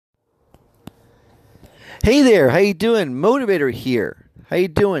Hey there, how you doing? Motivator here. How you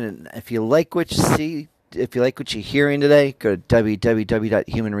doing? And if you like what you see, if you like what you're hearing today, go to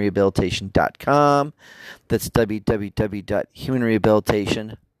www.humanrehabilitation.com. That's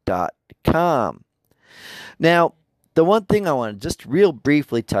www.humanrehabilitation.com. Now, the one thing I want to just real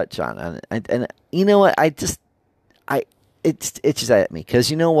briefly touch on, and you know what, I it's just at me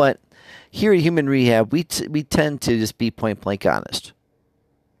because you know what, here at Human Rehab, we tend to just be point blank honest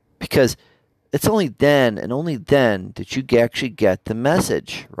because it's only then and only then that you actually get the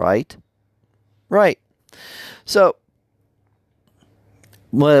message, right? Right. So,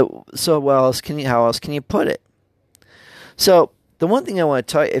 what else can you? How else can you put it? So, the one thing I want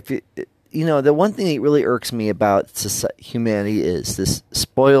to tell you, if the one thing that really irks me about humanity is this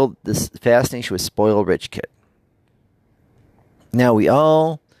fascination with spoiled rich kid. Now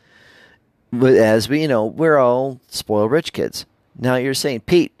as we we're all spoiled rich kids. Now you're saying,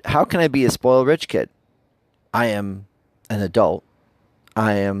 Pete, how can I be a spoiled rich kid? I am an adult.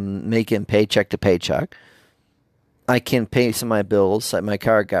 I am making paycheck to paycheck. I can pay some of my bills. Like my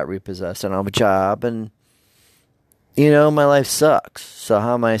car got repossessed. I don't have a job. And, my life sucks. So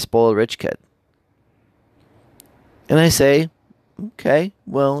how am I a spoiled rich kid? And I say, okay,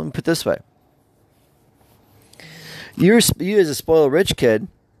 well, let me put it this way. You as a spoiled rich kid,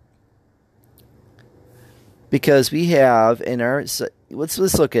 because we have in our, let's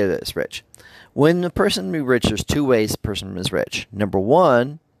look at this, Rich. When a person is rich, there's two ways a person is rich. Number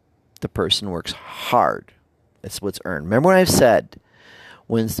one, the person works hard. That's what's earned. Remember what I've said.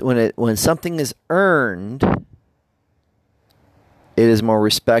 When something is earned, it is more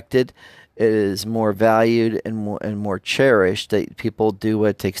respected, it is more valued and more cherished. That people do what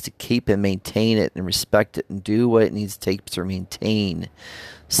it takes to keep and maintain it and respect it and do what it needs to take to maintain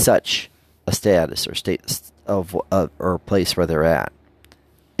such a status or state of or a place where they're at.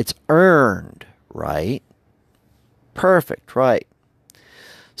 It's earned, right? Perfect, right?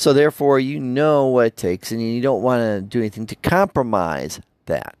 So therefore, you know what it takes, and you don't want to do anything to compromise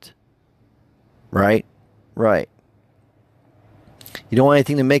that, right? Right. You don't want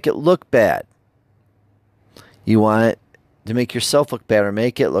anything to make it look bad. You want it to make yourself look bad or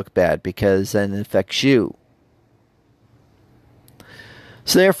make it look bad because then it affects you.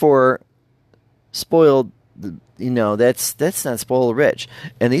 So therefore, spoiled, that's not spoiled rich.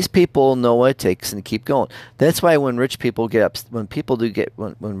 And these people know what it takes and keep going. That's why when rich people get up, when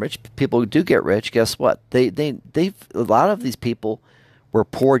rich people do get rich, guess what? A lot of these people were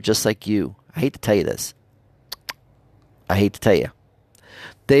poor just like you. I hate to tell you this. I hate to tell you.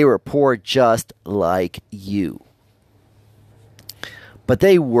 They were poor just like you. But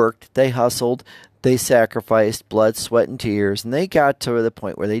they worked, they hustled, they sacrificed blood, sweat, and tears, and they got to the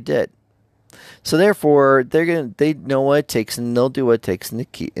point where they did. So therefore, they know what it takes, and they'll do what it takes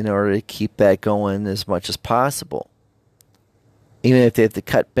in order to keep that going as much as possible. Even if they have to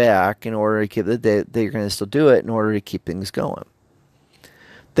cut back in order to keep it, they're going to still do it in order to keep things going.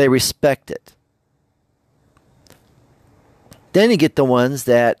 They respect it. Then you get the ones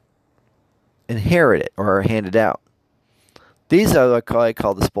that inherit it or are handed out. These are what I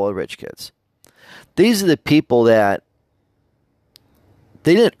call the spoiled rich kids. These are the people that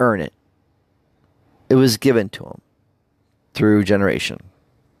they didn't earn it. It was given to them through generation.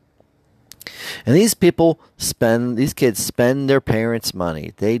 And these kids spend their parents'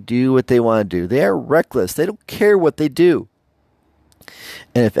 money. They do what they want to do. They are reckless. They don't care what they do.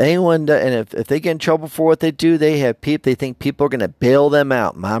 And if they get in trouble for what they do, they think people are going to bail them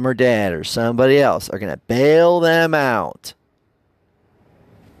out. Mom or dad or somebody else are going to bail them out.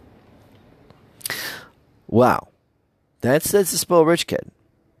 Wow. That's a spoiled rich kid.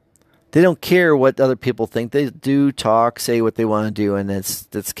 They don't care what other people think. They do talk, say what they want to do, and that's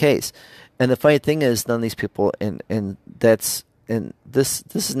the case. And the funny thing is, none of these people, and this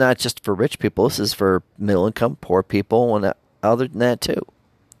is not just for rich people. This is for middle income, poor people, and other than that too.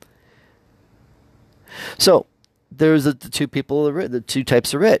 So there's the two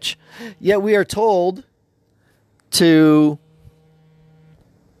types of rich. Yet we are told to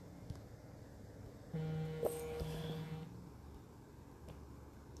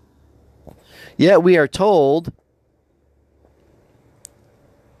Yet we are told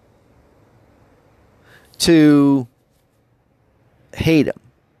to hate him.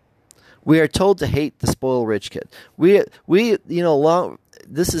 We are told to hate the spoiled rich kid. This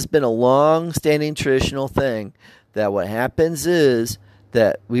has been a long-standing traditional thing that what happens is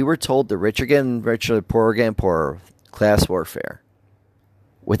that we were told the rich are getting richer, the poor are getting poorer, class warfare,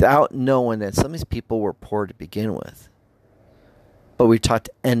 without knowing that some of these people were poor to begin with. But we're taught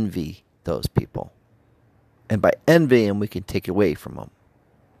to envy those people. And by envying them, we can take it away from them.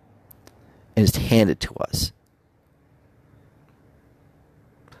 and it's handed to us.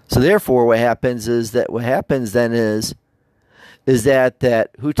 So therefore, what happens then is that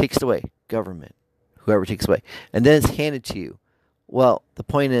who takes it away? Government. Whoever takes it away. And then it's handed to you. Well, the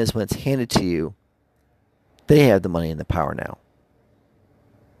point is, when it's handed to you, they have the money and the power now.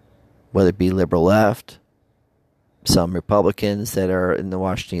 Whether it be liberal left, some Republicans that are in the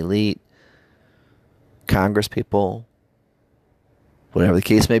Washington elite, Congress people, whatever the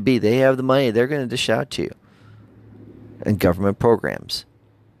case may be, they have the money. They're going to dish out to you. And government programs.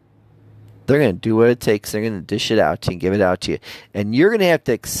 They're going to do what it takes. They're going to dish it out to you and give it out to you. And you're going to have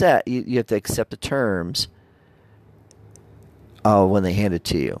to accept, you have to accept the terms when they hand it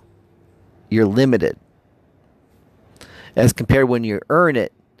to you. You're limited. As compared when you earn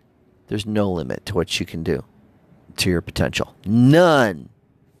it, there's no limit to what you can do, to your potential. None.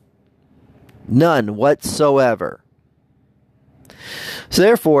 None whatsoever. So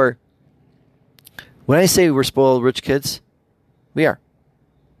therefore, when I say we're spoiled rich kids, we are.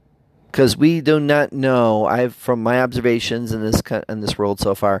 Because we do not know. From my observations in this world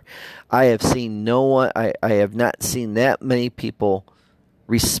so far, I have seen no one. I have not seen that many people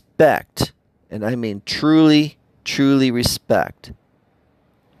respect, and I mean truly, truly respect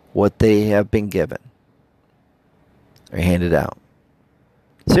what they have been given or handed out.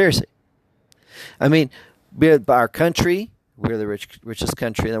 Seriously, I mean, our country. We're the richest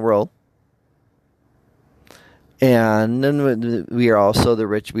country in the world. And then we are also the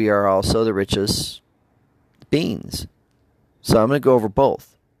richest beings. So I'm going to go over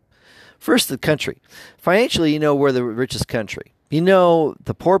both. First, the country. Financially, we're the richest country.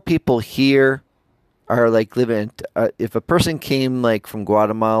 The poor people here are like living. If a person came like from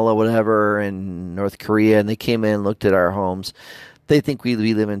Guatemala, whatever, and North Korea, and they came in and looked at our homes, they think we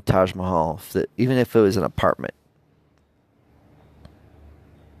live in Taj Mahal, even if it was an apartment.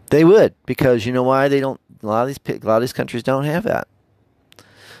 They would, because you know why? They don't. A lot of these countries don't have that.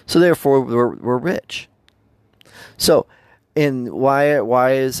 So therefore, we're rich. So, and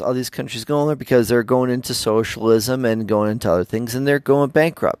why is all these countries going there? Because they're going into socialism and going into other things, and they're going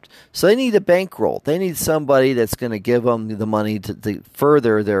bankrupt. So they need a bankroll. They need somebody that's going to give them the money to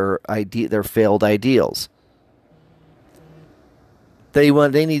further their failed ideals. They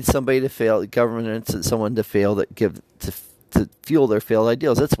need somebody to fail. Government and someone to fail to fuel their failed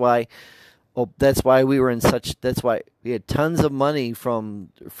ideals. That's why we were in such. That's why we had tons of money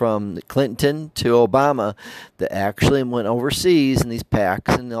from Clinton to Obama that actually went overseas in these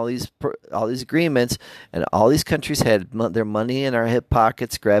pacts and all these agreements, and all these countries had their money in our hip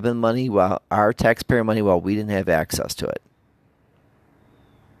pockets, grabbing money our taxpayer money while we didn't have access to it.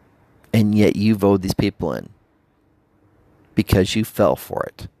 And yet you voted these people in because you fell for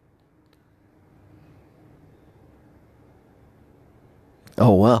it.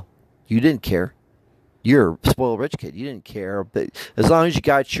 Oh well. You didn't care. You're a spoiled rich kid. You didn't care. But as long as you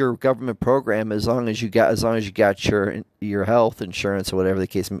got your government program, as long as you got your health insurance or whatever the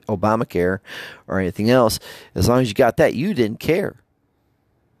case, Obamacare or anything else, as long as you got that, you didn't care.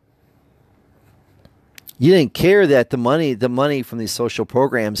 You didn't care that the money from these social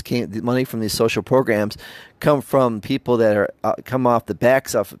programs come from people that are come off the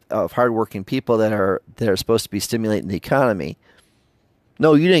backs of hardworking people that are supposed to be stimulating the economy.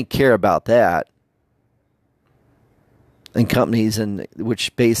 No, you didn't care about that. And companies,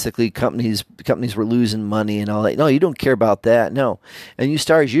 which basically companies were losing money and all that. No, you don't care about that. No. And you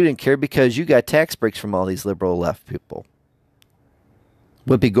didn't care because you got tax breaks from all these liberal left people.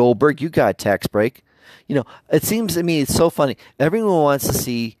 Whoopi Goldberg, you got a tax break. It seems to me it's so funny. Everyone wants to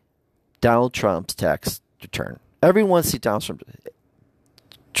see Donald Trump's tax return. Everyone wants to see Donald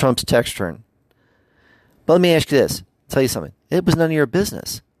Trump's tax return. But let me ask you this. Tell you something. It was none of your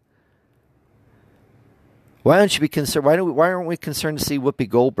business. Why aren't you be concerned? Why aren't we concerned to see Whoopi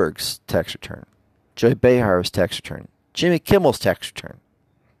Goldberg's tax return, Joy Behar's tax return, Jimmy Kimmel's tax return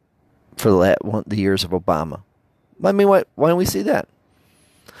for the years of Obama? I mean, why don't we see that?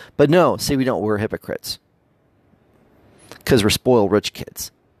 But no, see, we don't. We're hypocrites because we're spoiled rich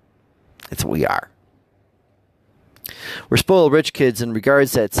kids. That's what we are. We're spoiled rich kids in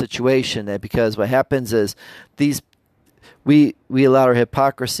regards to that situation. That because what happens is we allow our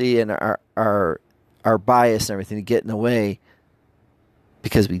hypocrisy and our bias and everything to get in the way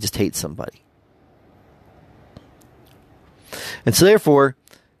because we just hate somebody. And so therefore,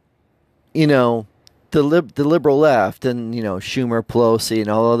 the liberal left and, Schumer, Pelosi, and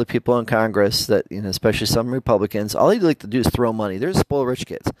all other people in Congress that, especially some Republicans, all they like to do is throw money. They're spoiled rich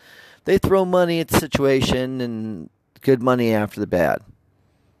kids. They throw money at the situation and good money after the bad.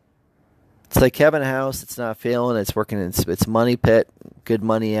 It's like having a house that's not failing. It's working. It's money pit. Good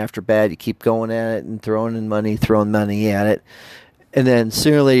money after bad. You keep going at it and throwing money at it. And then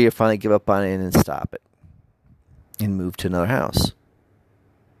sooner or later you finally give up on it and stop it. And move to another house.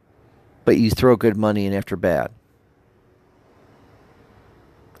 But you throw good money in after bad.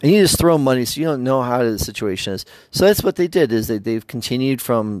 And you just throw money so you don't know how the situation is. So that's what they did, is they've continued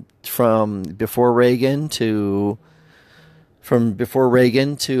from before Reagan to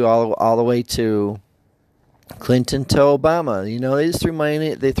all the way to Clinton to Obama. You know, they just threw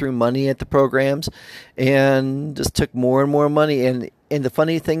money at the programs and just took more and more money. And the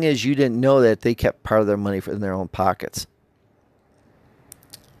funny thing is, you didn't know that they kept part of their money in their own pockets.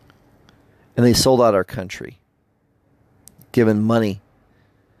 And they sold out our country, giving money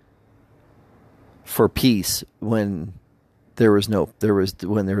for peace when all they were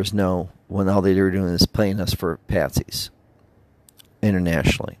doing is playing us for patsies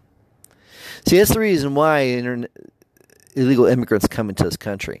internationally. See, that's the reason why illegal immigrants come into this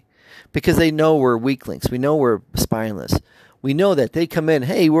country, because they know we're weaklings. We know we're spineless. We know that they come in.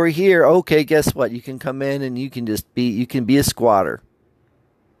 Hey, we're here. Okay, guess what? You can come in and you can be a squatter.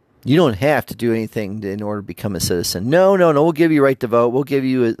 You don't have to do anything in order to become a citizen. No. We'll give you a right to vote. We'll give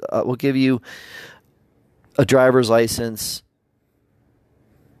you a driver's license.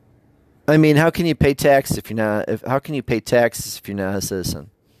 I mean, how can you pay taxes if you're not a citizen?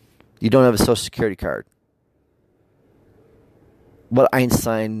 You don't have a Social Security card. But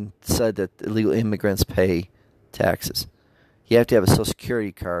Einstein said that illegal immigrants pay taxes. You have to have a Social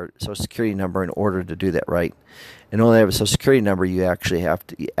Security card, Social Security number in order to do that, right? And only have a Social Security number, you actually have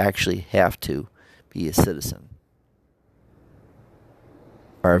to be a citizen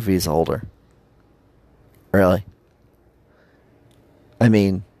or a visa holder. Really? I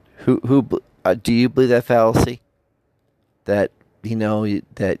mean, who do you believe that fallacy? That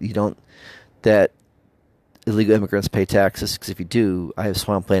that illegal immigrants pay taxes? Because if you do, I have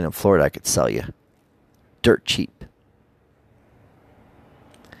swampland in Florida I could sell you dirt cheap.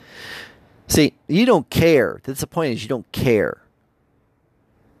 See, you don't care. That's the point, is you don't care.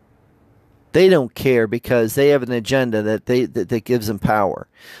 They don't care because they have an agenda that gives them power.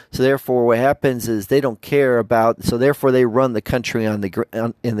 So therefore, what happens is they don't care about. So therefore, they run the country in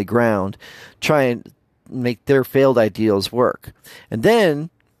the ground, try and make their failed ideals work. And then,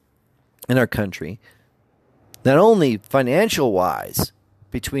 in our country, not only financial wise,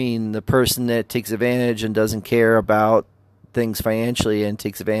 between the person that takes advantage and doesn't care about things financially and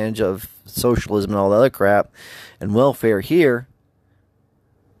takes advantage of socialism and all the other crap and welfare here,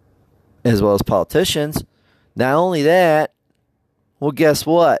 as well as politicians. Not only that, well, guess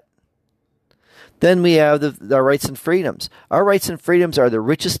what? Then we have our rights and freedoms. Our rights and freedoms are the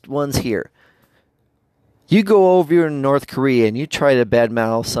richest ones here. You go over in North Korea and you try to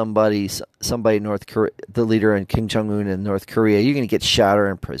badmouth somebody in North Korea, the leader in Kim Jong-un in North Korea, you're going to get shot or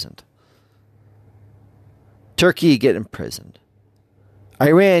imprisoned. Turkey, you get imprisoned.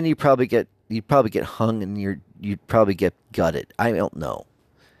 Iran, you'd probably get hung and you'd probably get gutted. I don't know.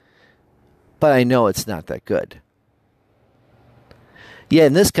 But I know it's not that good. Yeah,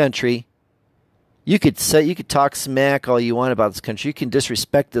 in this country, you could talk smack all you want about this country. You can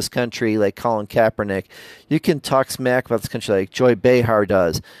disrespect this country like Colin Kaepernick. You can talk smack about this country like Joy Behar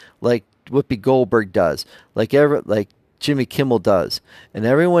does, like Whoopi Goldberg does, like Jimmy Kimmel does, and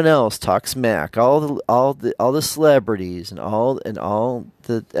everyone else talks smack. All the celebrities and all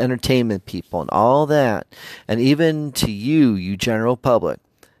the entertainment people and all that, and even to you general public,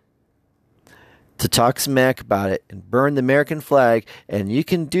 to talk smack about it and burn the American flag, and you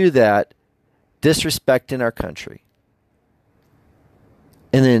can do that disrespecting our country.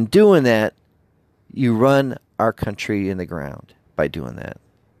 And then doing that, you run our country in the ground by doing that.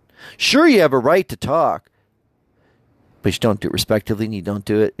 Sure, you have a right to talk, but you don't do it respectively, and you don't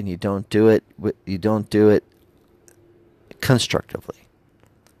do it constructively,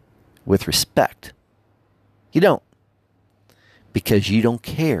 with respect. You don't, because you don't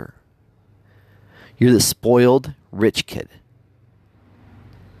care. You're the spoiled rich kid.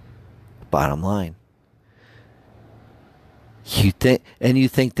 Bottom line. You think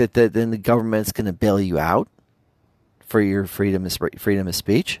that then the government's going to bail you out for your freedom of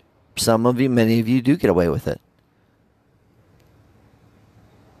speech? Many of you do get away with it.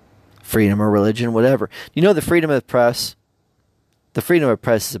 Freedom of religion, whatever. You know, the freedom of the press. The freedom of the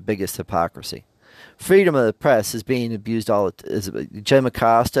press is the biggest hypocrisy. Freedom of the press is being abused Jen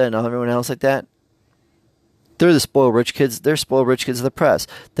Acosta and everyone else like that. They're the spoiled rich kids. They're spoiled rich kids of the press.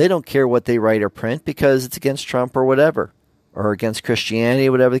 They don't care what they write or print because it's against Trump or whatever, or against Christianity,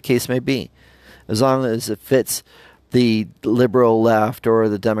 whatever the case may be. As long as it fits the liberal left or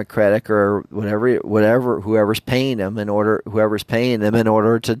the Democratic or whatever whoever's paying them in order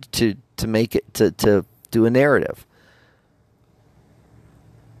to make it to do a narrative.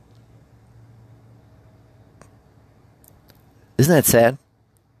 Isn't that sad?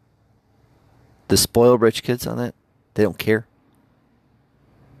 The spoiled rich kids on that, they don't care.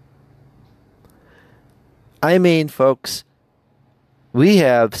 I mean, folks, we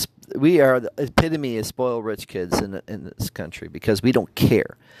are the epitome of spoiled rich kids in this country because we don't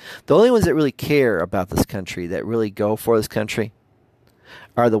care. The only ones that really care about this country, that really go for this country,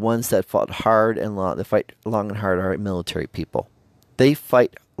 are the ones that fought hard and long. They fight long and hard. Are military people. They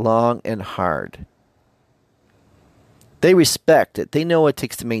fight long and hard. They respect it. They know what it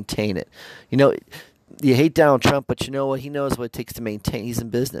takes to maintain it. You know, you hate Donald Trump, but you know what? He knows what it takes to maintain. He's in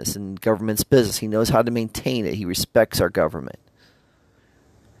business, and government's business. He knows how to maintain it. He respects our government.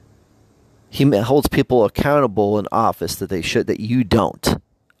 He holds people accountable in office that you don't.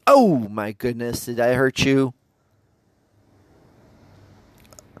 Oh, my goodness. Did I hurt you?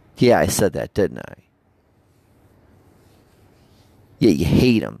 Yeah, I said that, didn't I? Yeah, you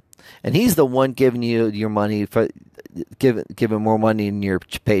hate him. And he's the one giving you your money, giving more money in your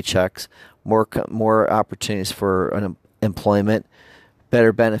paychecks, more opportunities for employment,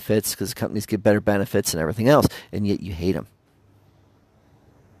 better benefits, because companies get better benefits and everything else, and yet you hate him.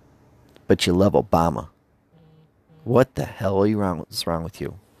 But you love Obama. What the hell is wrong with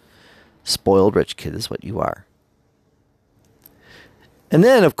you? Spoiled rich kid is what you are. And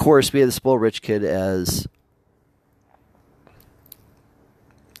then, of course, we have the spoiled rich kid as,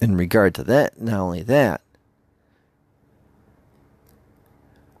 in regard to that, not only that,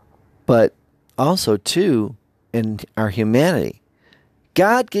 but also, too, in our humanity.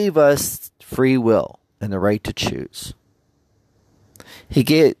 God gave us free will and the right to choose. He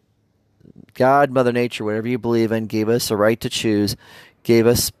gave God, Mother Nature, whatever you believe in, gave us a right to choose, gave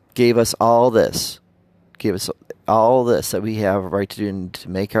us all this. Gave us all this that we have a right to do to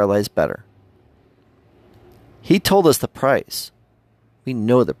make our lives better. He told us the price. We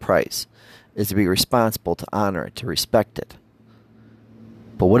know the price is to be responsible, to honor it, to respect it.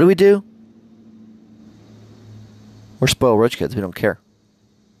 But what do? We're spoiled rich kids. We don't care.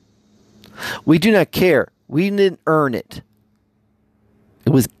 We do not care. We didn't earn it. It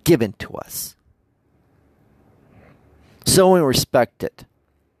was given to us. So we respect it.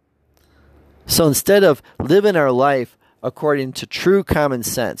 So instead of living our life according to true common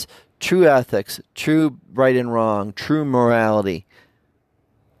sense, true ethics, true right and wrong, true morality,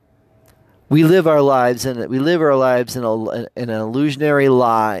 we live our lives in an illusionary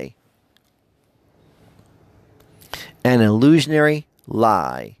lie. An illusionary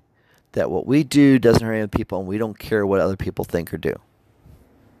lie that what we do doesn't hurt any people, and we don't care what other people think or do.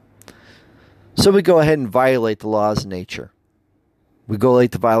 So we go ahead and violate the laws of nature. We go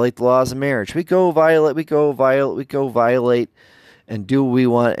violate the laws of marriage. We go violate and do what we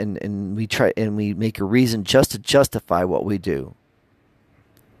want, and we make a reason just to justify what we do.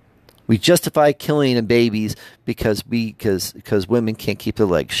 We justify killing babies because women can't keep their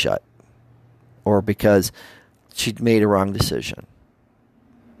legs shut, or because she made a wrong decision.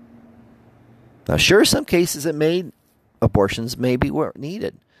 Now, sure, some cases abortions maybe weren't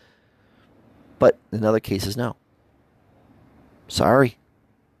needed, but in other cases, no. Sorry,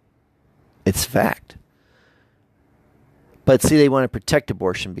 it's fact. But see, they want to protect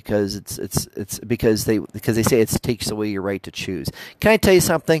abortion because because they say it takes away your right to choose. Can I tell you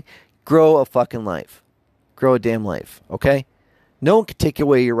something? Grow a fucking life. Grow a damn life, okay? No one can take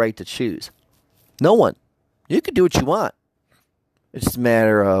away your right to choose. No one. You can do what you want. It's just a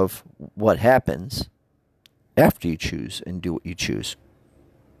matter of what happens after you choose and do what you choose.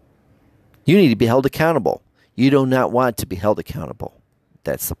 You need to be held accountable. You do not want to be held accountable.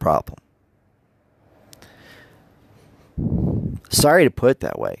 That's the problem. Sorry to put it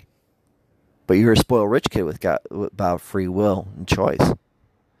that way, but you're a spoiled rich kid about free will and choice.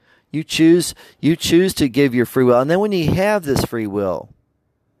 You choose to give your free will, and then when you have this free will,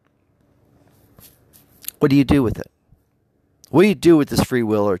 what do you do with it? What do you do with this free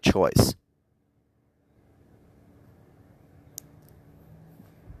will or choice?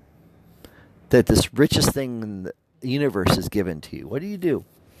 That this richest thing in the universe is given to you. What do?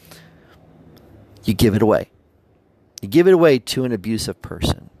 You give it away. You give it away to an abusive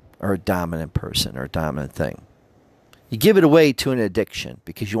person or a dominant person or a dominant thing. You give it away to an addiction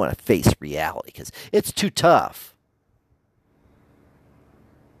because you want to face reality because it's too tough.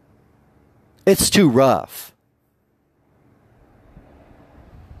 It's too rough.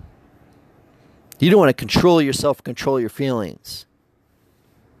 You don't want to control yourself, control your feelings.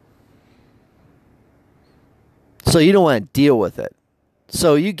 So you don't want to deal with it.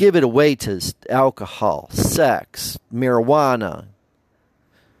 So you give it away to alcohol, sex, marijuana,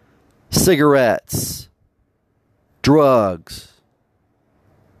 cigarettes, drugs,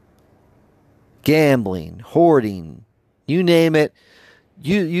 gambling, hoarding, you name it.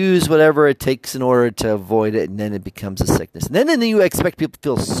 You use whatever it takes in order to avoid it, and then it becomes a sickness. And then you expect people to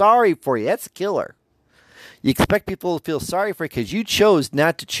feel sorry for you. That's a killer. You expect people to feel sorry for you because you chose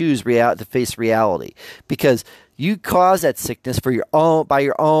not to choose to face reality, because you caused that sickness by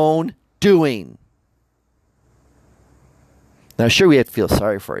your own doing. Now, sure, we have to feel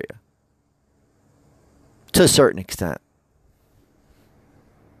sorry for you to a certain extent,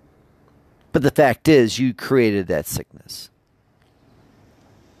 but the fact is, you created that sickness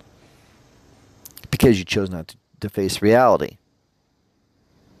because you chose not to face reality.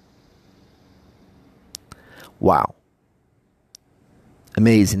 Wow.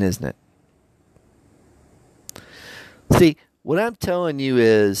 Amazing, isn't it? See, what I'm telling you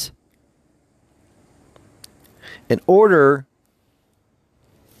is, in order,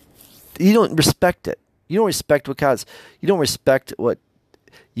 you don't respect it. You don't respect what causes. You don't respect what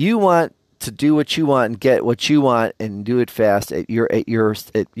you want to do, what you want and get what you want, and do it fast at your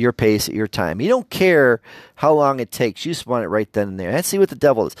pace, at your time. You don't care how long it takes. You just want it right then and there. Let's see what the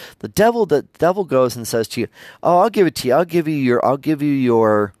devil is. The devil goes and says to you, "Oh, I'll give it to you. I'll give you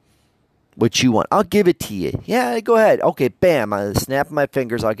your what you want. I'll give it to you. Yeah, go ahead. Okay, bam. I snap my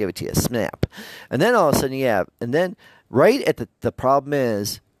fingers. I'll give it to you. Snap." And then all of a sudden, and then right at the problem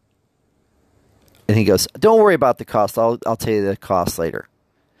is, and he goes, "Don't worry about the cost. I'll tell you the cost later."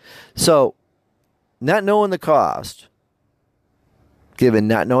 So, not knowing the cost,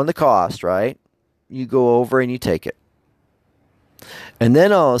 right? You go over and you take it. And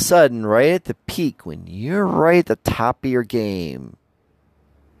then all of a sudden, right at the peak, when you're right at the top of your game,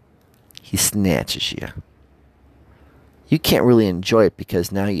 he snatches you. You can't really enjoy it because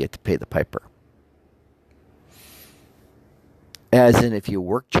now you have to pay the piper. As in, if you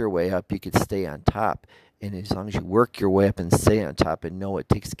worked your way up, you could stay on top. And as long as you work your way up and stay on top and know what it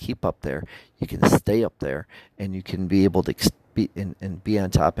takes to keep up there, you can stay up there and you can be able to be on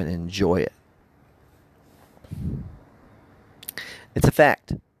top and enjoy it. It's a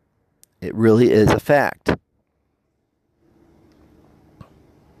fact. It really is a fact.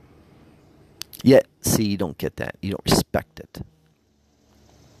 Yet, see, you don't get that. You don't respect it.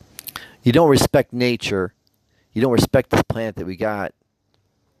 You don't respect nature. You don't respect this planet that we got.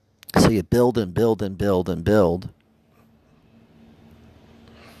 So you build and build and build and build.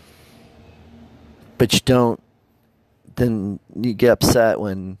 But you don't. Then you get upset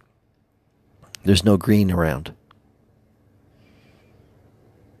when there's no green around.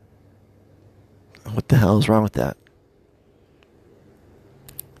 What the hell is wrong with that?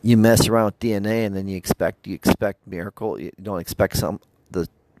 You mess around with DNA and then you expect miracle. You don't expect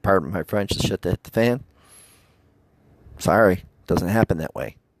pardon my French, the shit to hit the fan. Sorry, doesn't happen that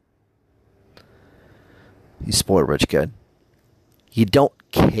way. You spoiled rich kid. You don't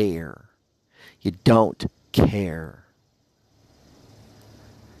care. You don't care.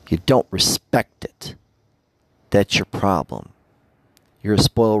 You don't respect it. That's your problem. You're a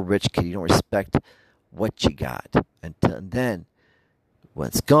spoiled rich kid. You don't respect what you got. And then, when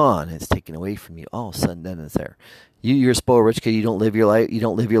it's gone, it's taken away from you. All of a sudden, then it's there. You're a spoiled rich kid. You don't live your life. You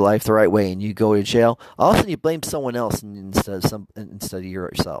don't live your life the right way, and you go to jail. All of a sudden, you blame someone else instead of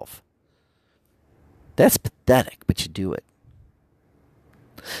yourself. That's pathetic, but you do it.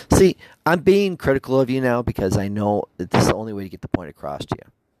 See, I'm being critical of you now because I know that this is the only way to get the point across to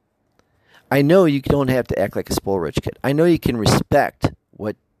you. I know you don't have to act like a spoiled rich kid. I know you can respect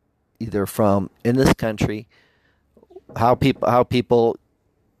what either from in this country, how people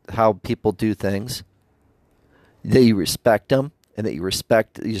do things, that you respect them, and that you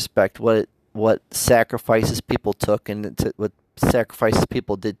respect what sacrifices people took and what sacrifices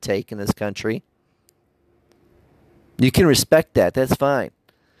people did take in this country. You can respect that. That's fine.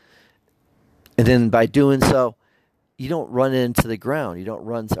 And then by doing so, you don't run it into the ground. You don't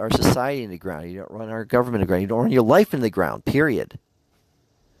run our society into the ground. You don't run our government into the ground. You don't run your life into the ground, period.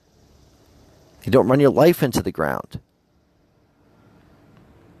 You don't run your life into the ground.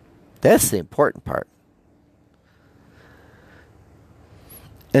 That's the important part.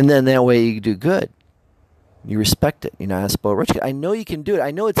 And then that way you do good. You respect it. You're not a spoiled rich kid. I know you can do it.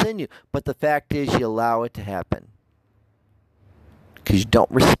 I know it's in you. But the fact is you allow it to happen. Because you don't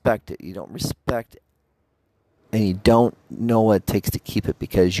respect it. You don't respect it. And you don't know what it takes to keep it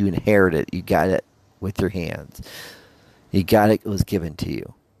because you inherit it. You got it with your hands. You got it. It was given to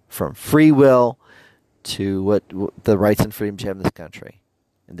you. From free will to what the rights and freedoms you have in this country.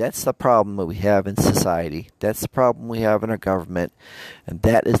 And that's the problem that we have in society. That's the problem we have in our government. And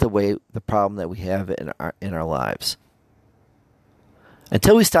that is the problem that we have in our lives.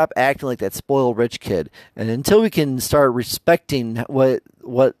 Until we stop acting like that spoiled rich kid, and until we can start respecting what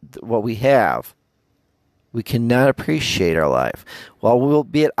we have, we cannot appreciate our life. While we will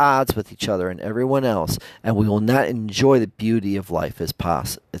be at odds with each other and everyone else, and we will not enjoy the beauty of life as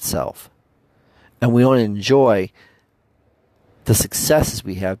itself. And we don't enjoy the successes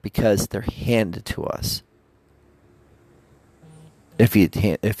we have because they're handed to us. If you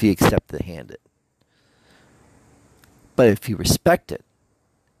accept the handed. But if you respect it,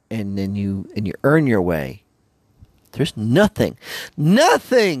 and then you earn your way, there's nothing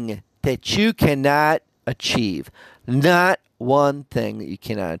that you cannot achieve. Not one thing that you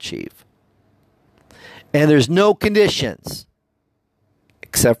cannot achieve. And there's no conditions,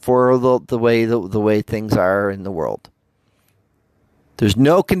 except for the way things are in the world. There's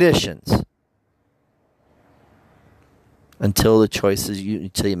no conditions until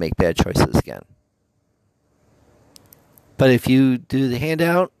you make bad choices again. But if you do the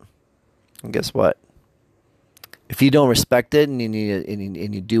handout, and guess what? If you don't respect it and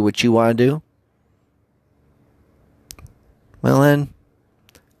you do what you want to do, well then,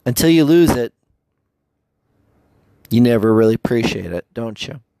 until you lose it, you never really appreciate it, don't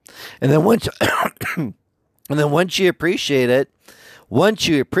you? And then once you appreciate it,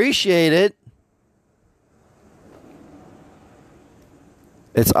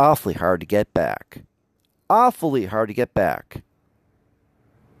 it's awfully hard to get back. Awfully hard to get back.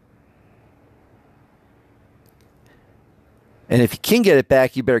 And if you can get it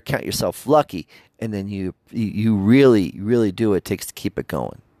back, you better count yourself lucky. And then you really, really do what it takes to keep it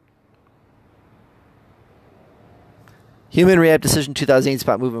going. Human Rehab Decision 2008 is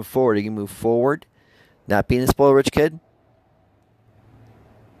about moving forward. You can move forward, not being a spoiled rich kid,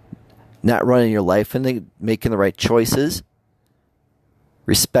 not running your life and making the right choices,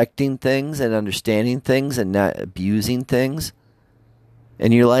 respecting things and understanding things and not abusing things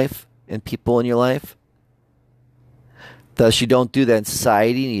in your life and people in your life. Thus, you don't do that in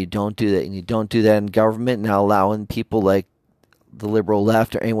society, and you don't do that in government, not allowing people like the liberal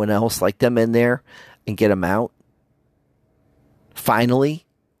left or anyone else like them in there and get them out. Finally.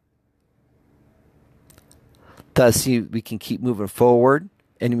 Thus, we can keep moving forward,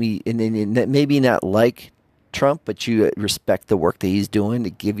 and maybe not like Trump, but you respect the work that he's doing to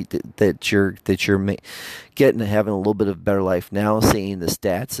give you that you're getting to having a little bit of a better life now, seeing the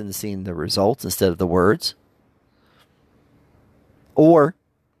stats and seeing the results instead of the words. Or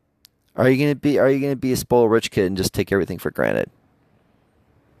are you gonna be a spoiled rich kid and just take everything for granted?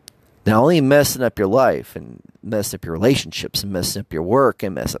 Not only messing up your life and messing up your relationships and messing up your work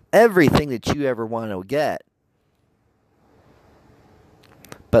and messing up everything that you ever want to get,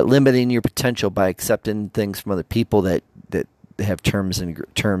 but limiting your potential by accepting things from other people that have terms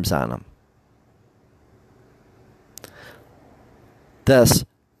on them. Thus,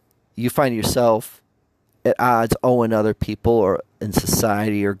 you find yourself at odds owing other people or in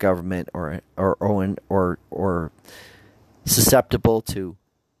society or government or susceptible to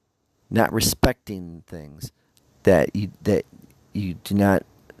not respecting things that you do not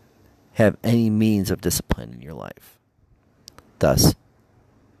have any means of discipline in your life. Thus,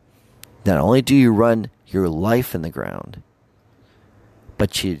 not only do you run your life in the ground,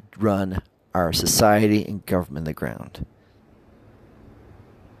 but you run our society and government in the ground.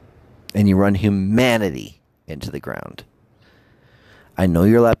 And you run humanity into the ground. I know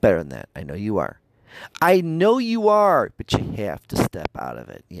you're a lot better than that. I know you are. I know you are, but you have to step out of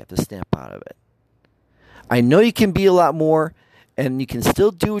it. You have to snap out of it. I know you can be a lot more, and you can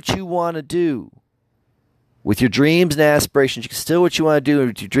still do what you want to do. With your dreams and aspirations, you can still do what you want to do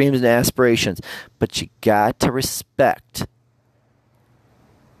with your dreams and aspirations, but you got to respect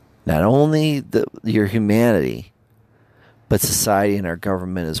not only your humanity, but society and our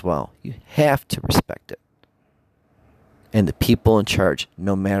government as well. You have to respect it. And the people in charge,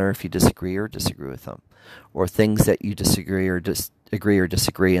 no matter if you disagree with them, or things that you disagree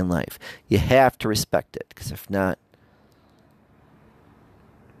in life. You have to respect it, because if not,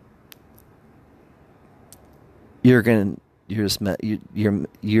 you're just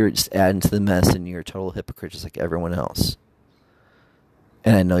adding to the mess, and you're a total hypocrite just like everyone else.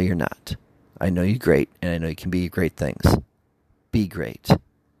 And I know you're not. I know you're great, and I know you can be great things. Be great.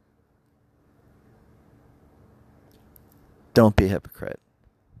 Don't be a hypocrite.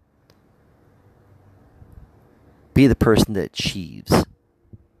 Be the person that achieves,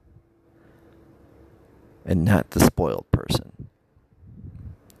 and not the spoiled person.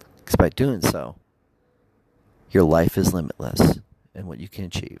 Because by doing so, your life is limitless, and and what you can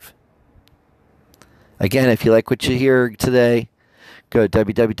achieve. Again, if you like what you hear today, go to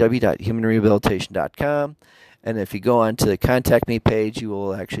www.humanrehabilitation.com. And if you go onto the Contact Me page, you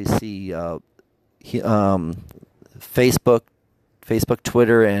will actually see Facebook,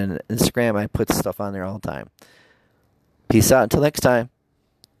 Twitter, and Instagram. I put stuff on there all the time. Peace out until next time.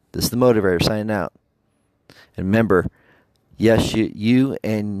 This is the Motivator signing out. And remember, yes, you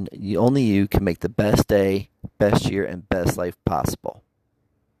and only you can make the best day, best year, and best life possible.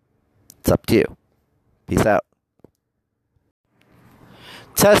 It's up to you. Peace out.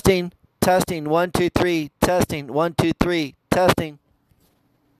 Testing, 1, 2, 3. Testing, 1, 2, 3. Testing.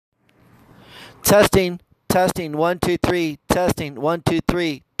 Testing, 1, 2, 3. Testing, 1, 2,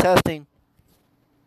 3. Testing.